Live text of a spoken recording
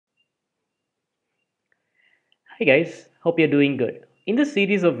Hey guys, hope you're doing good. In this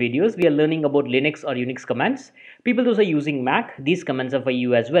series of videos, we are learning about Linux or Unix commands. People those are using Mac, these commands are for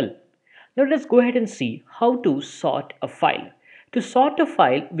you as well. Now let's go ahead and see how to sort a file. To sort a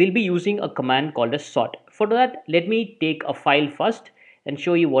file, we'll be using a command called a sort. For that, let me take a file first and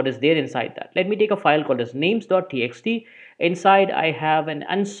show you what is there inside that. Let me take a file called as names.txt. Inside, I have an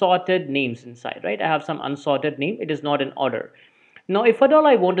unsorted names inside, right? I have some unsorted name. It is not in order. Now, if at all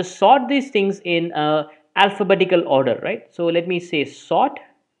I want to sort these things in alphabetical order, right? So let me say sort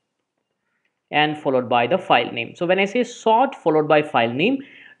and followed by the file name. So when I say sort followed by file name,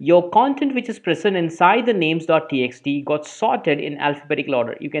 your content which is present inside the names.txt got sorted in alphabetical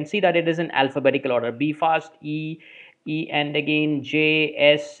order. You can see that it is in alphabetical order. B fast, E and again J,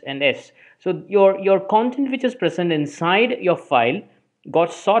 S and S. So your content which is present inside your file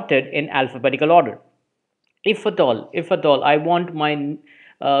got sorted in alphabetical order. If at all I want my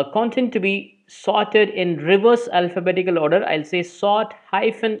content to be sorted in reverse alphabetical order, I'll say sort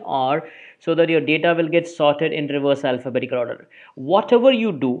hyphen r, so that your data will get sorted in reverse alphabetical order. Whatever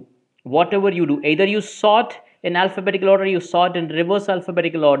you do, either you sort in alphabetical order, you sort in reverse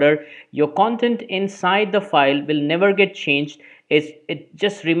alphabetical order, your content inside the file will never get changed. It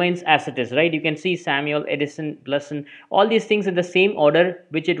just remains as it is, right? You can see Samuel, Edison, Blesson, all these things in the same order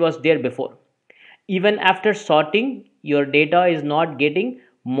which it was there before. Even after sorting, your data is not getting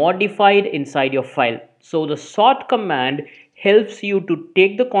modified inside your file. So the sort command helps you to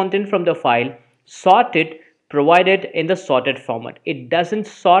take the content from the file, sort it, provide it in the sorted format. It doesn't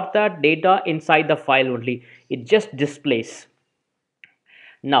sort that data inside the file only, it just displays.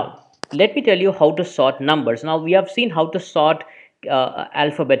 Now let me tell you how to sort numbers. Now we have seen how to sort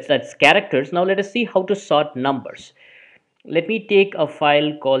alphabets, that's characters. Now let us see how to sort numbers. Let me take a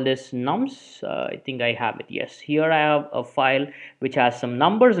file called this nums. I think I have it. Yes, here I have a file which has some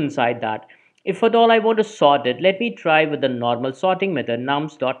numbers inside that. If at all I want to sort it, let me try with the normal sorting method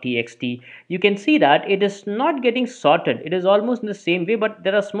nums.txt. You can see that it is not getting sorted. It is almost in the same way, but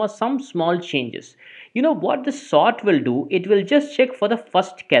there are some small changes. You know what the sort will do? It will just check for the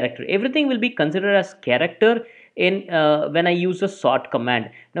first character. Everything will be considered as character in when I use a sort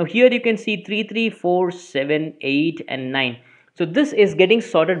command. Now here you can see 3, 3, 4, 7, 8 and 9. So this is getting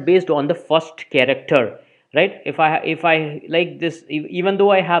sorted based on the first character, right? If I like this, even though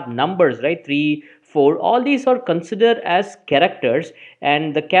I have numbers, right, 3, 4, all these are considered as characters,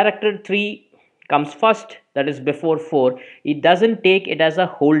 and the character 3 comes first, that is before 4. It doesn't take it as a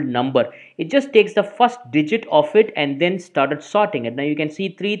whole number, it just takes the first digit of it and then started sorting it. Now you can see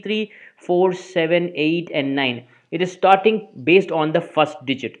 3, 3, 4, 7, 8 and 9. It is starting based on the first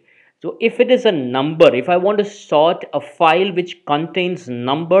digit. So if it is a number, if I want to sort a file which contains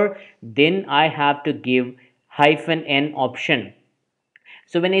number, then I have to give hyphen n option.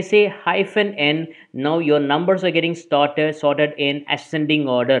 So when I say hyphen n, now your numbers are getting sorted in ascending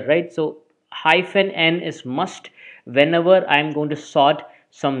order, right? So hyphen n is must whenever I'm going to sort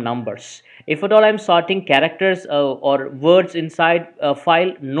some numbers. If at all I'm sorting characters or words inside a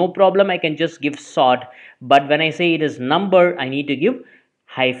file, no problem, I can just give sort. But when I say it is number, I need to give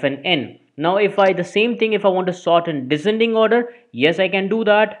hyphen n. Now if I the same thing, if I want to sort in descending order, yes, I can do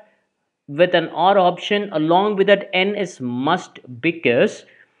that with an or option. Along with that, n is must because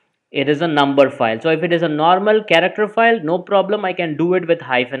it is a number file. So if it is a normal character file, no problem, I can do it with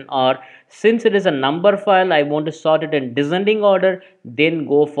hyphen r. Since it is a number file, I want to sort it in descending order, then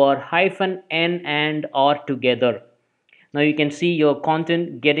go for hyphen n and r together. Now you can see your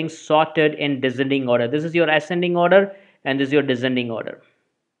content getting sorted in descending order. This is your ascending order and this is your descending order,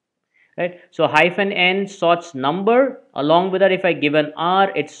 right? So hyphen n sorts number. Along with that, if I give an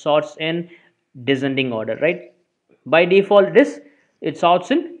r, it sorts in descending order, right? By default it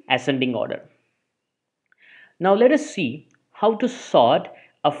sorts in ascending order. Now let us see how to sort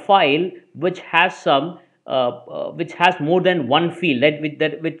a file which has some which has more than one field, right?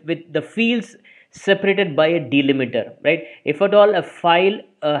 With the fields separated by a delimiter, right? If at all a file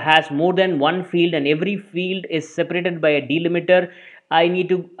has more than one field and every field is separated by a delimiter,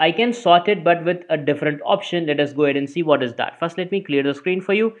 I can sort it, but with a different option. Let us go ahead and see what is that. First let me clear the screen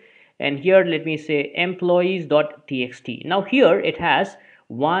for you, and here let me say employees.txt. Now here it has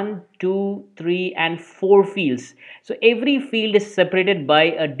 1, 2, 3 and 4 fields. So every field is separated by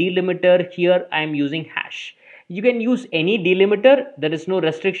a delimiter. Here I am using hash. You can use any delimiter. There is no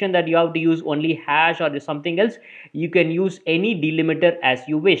restriction that you have to use only hash or something else. You can use any delimiter as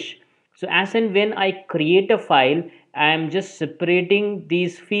you wish. So as and when I create a file, I am just separating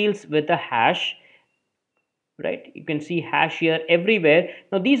these fields with a hash, right? You can see hash here everywhere.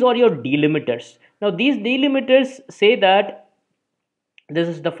 Now these are your delimiters. Now these delimiters say that This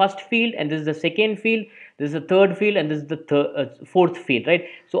is the first field, and this is the second field, this is the third field, and this is the fourth field, right?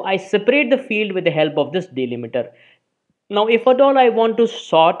 So I separate the field with the help of this delimiter. Now if at all I want to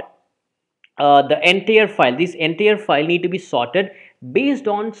sort the entire file, this entire file need to be sorted based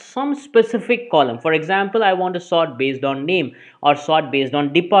on some specific column. For example, I want to sort based on name, or sort based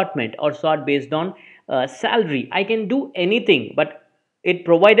on department, or sort based on salary. I can do anything, but it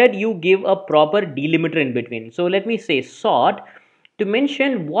provided you give a proper delimiter in between. So let me say sort to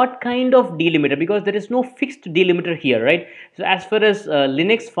mention what kind of delimiter, because there is no fixed delimiter here, right? So as far as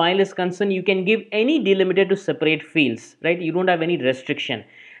Linux file is concerned, you can give any delimiter to separate fields, right? You don't have any restriction.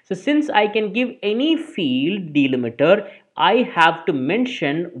 So since I can give any field delimiter, I have to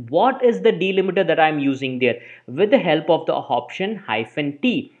mention what is the delimiter that I'm using there with the help of the option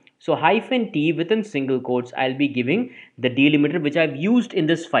 -t. So -t within single quotes, I'll be giving the delimiter which I've used in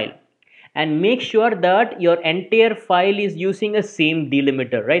this file, and make sure that your entire file is using a same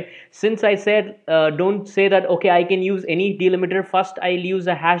delimiter, right? Since I said don't say that okay, I can use any delimiter. First I'll use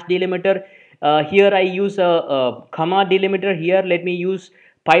a hash delimiter, here I use a comma delimiter, here let me use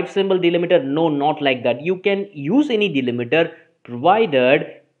pipe symbol delimiter. No, not like that. You can use any delimiter, provided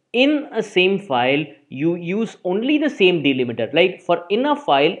in a same file you use only the same delimiter. Like for in a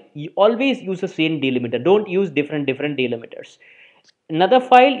file, you always use the same delimiter, don't use different delimiters. Another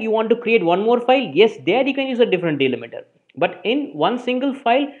file, you want to create one more file, yes, there you can use a different delimiter, but in one single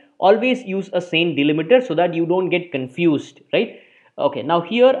file always use a same delimiter so that you don't get confused, right? Okay, now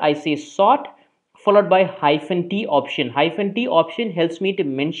here I say sort followed by -t option. -t option helps me to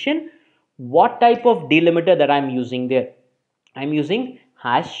mention what type of delimiter that I'm using there. I'm using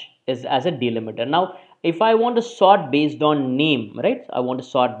hash is as a delimiter. Now if I want to sort based on name, right, I want to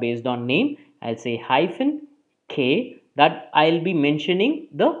sort based on name, I'll say -k, that I'll be mentioning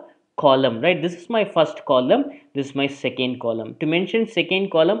the column, right? This is my first column, this is my second column. To mention second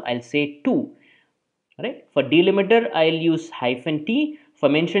column, I'll say 2, right? For delimiter, I'll use -t. For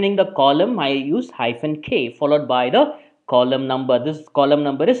mentioning the column, I use -k followed by the column number. This column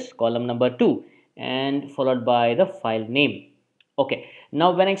number is column number 2, and followed by the file name. Okay, now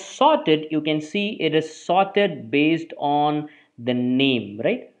when I sort it, you can see it is sorted based on the name,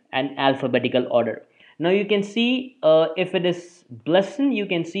 right, and alphabetical order. Now you can see if it is Blesson, you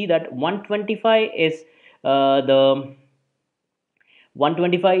can see that 125 is the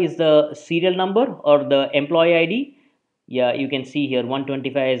 125 is the serial number or the employee ID. Yeah, you can see here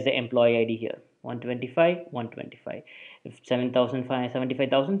 125 is the employee ID here. 125, 125. If 7,000,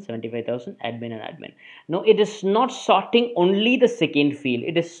 75,000, admin and admin. No, it is not sorting only the second field.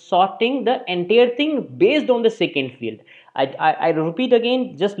 It is sorting the entire thing based on the second field. I repeat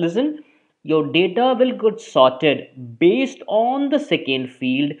again, just listen. Your data will get sorted based on the second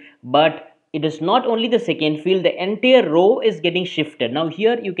field, but it is not only the second field, the entire row is getting shifted. Now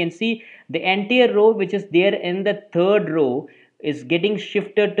here you can see the entire row which is there in the third row is getting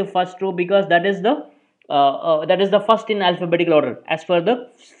shifted to first row, because that is the first in alphabetical order as per the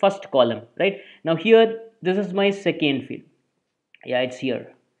first column, right? Now here this is my second field, yeah, it's here.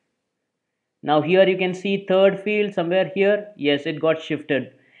 Now here you can see third field somewhere here, yes, it got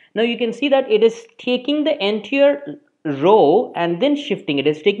shifted. Now you can see that it is taking the entire row and then shifting. It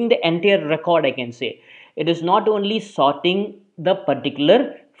is taking the entire record, I can say. It is not only sorting the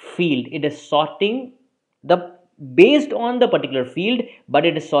particular field, it is sorting the based on the particular field, but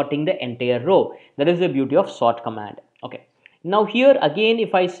it is sorting the entire row. That is the beauty of sort command. Okay, now here again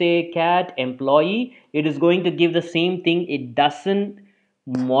if I say cat employee, it is going to give the same thing. It doesn't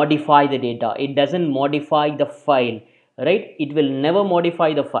modify the data, it doesn't modify the file, right? It will never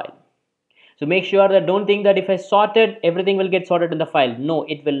modify the file. So make sure that don't think that if I sort it, everything will get sorted in the file. No,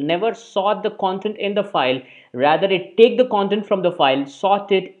 it will never sort the content in the file. Rather, it take the content from the file,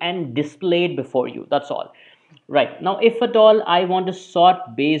 sort it, and display it before you. That's all. Right. Now, if at all I want to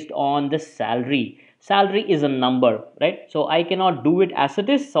sort based on the salary. Salary is a number, right? So I cannot do it as it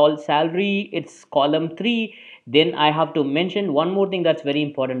is. So salary, it's column 3. Then I have to mention one more thing that's very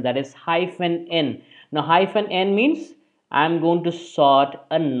important. That is -n. Now, -n means I'm going to sort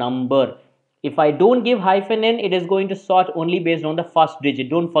a number. If I don't give -n, it is going to sort only based on the first digit.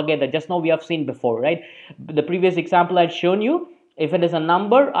 Don't forget that. Just now we have seen before, right? The previous example I'd shown you. If it is a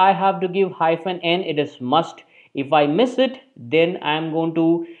number, I have to give -n. It is must. If I miss it, then I'm going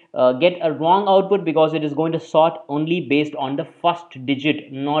to get a wrong output, because it is going to sort only based on the first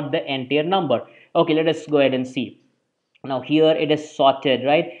digit, not the entire number. Okay, let us go ahead and see. Now here it is sorted,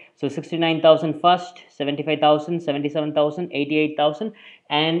 right? So 69,000 first, 75,000, 77,000, 88,000,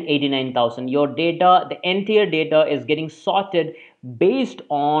 and 89,000. Your data, the entire data is getting sorted based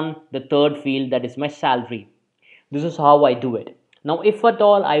on the third field, that is my salary. This is how I do it. Now if at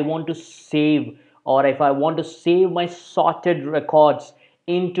all I want to save, or if I want to save my sorted records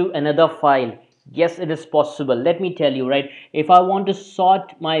into another file, yes, it is possible. Let me tell you, right? If I want to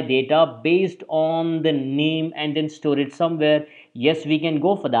sort my data based on the name and then store it somewhere, yes, we can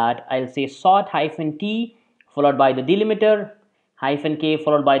go for that. I'll say sort hyphen t followed by the delimiter hyphen k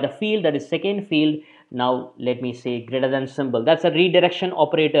followed by the field, that is second field. Now let me say greater than symbol. That's a redirection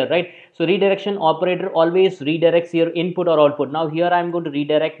operator, right? So redirection operator always redirects your input or output. Now here I'm going to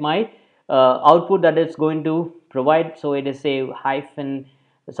redirect my output that is going to provide. So it is a hyphen,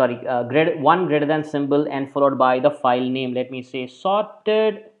 sorry, one greater than symbol and followed by the file name. Let me say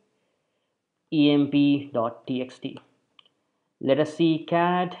sorted emp.txt. Let us see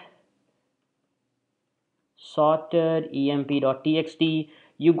cat sorted emp.txt.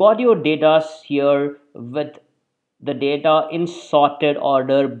 You got your data here with the data in sorted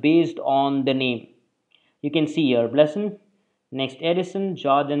order based on the name. You can see here Blesson, next Edison,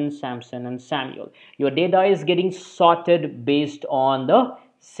 Jordan, Samson, and Samuel. Your data is getting sorted based on the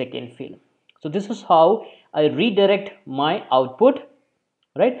second field. So this is how I redirect my output,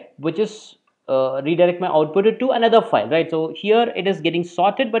 right, which is redirect my output to another file, right? So here it is getting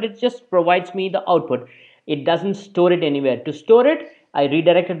sorted, but it just provides me the output. It doesn't store it anywhere. To store it, I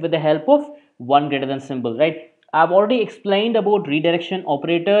redirect it with the help of one greater than symbol, right? I've already explained about redirection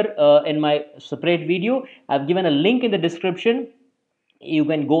operator in my separate video. I've given a link in the description. You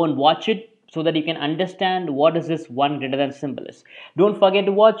can go and watch it so that you can understand what is this one greater than symbol is. Don't forget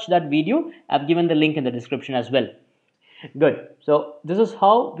to watch that video. I've given the link in the description as well. Good. So this is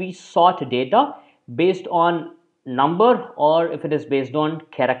how we sort data based on number, or if it is based on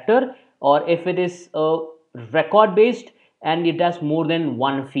character, or if it is record based and it has more than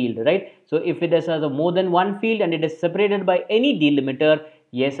one field, right? So if it has a more than one field and it is separated by any delimiter,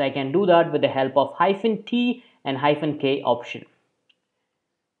 yes, I can do that with the help of hyphen T and hyphen K option.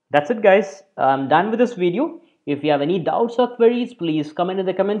 That's it, guys. I'm done with this video. If you have any doubts or queries, please comment in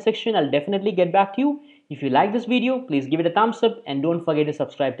the comment section. I'll definitely get back to you. If you like this video, please give it a thumbs up and don't forget to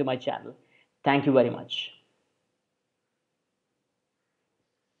subscribe to my channel. Thank you very much.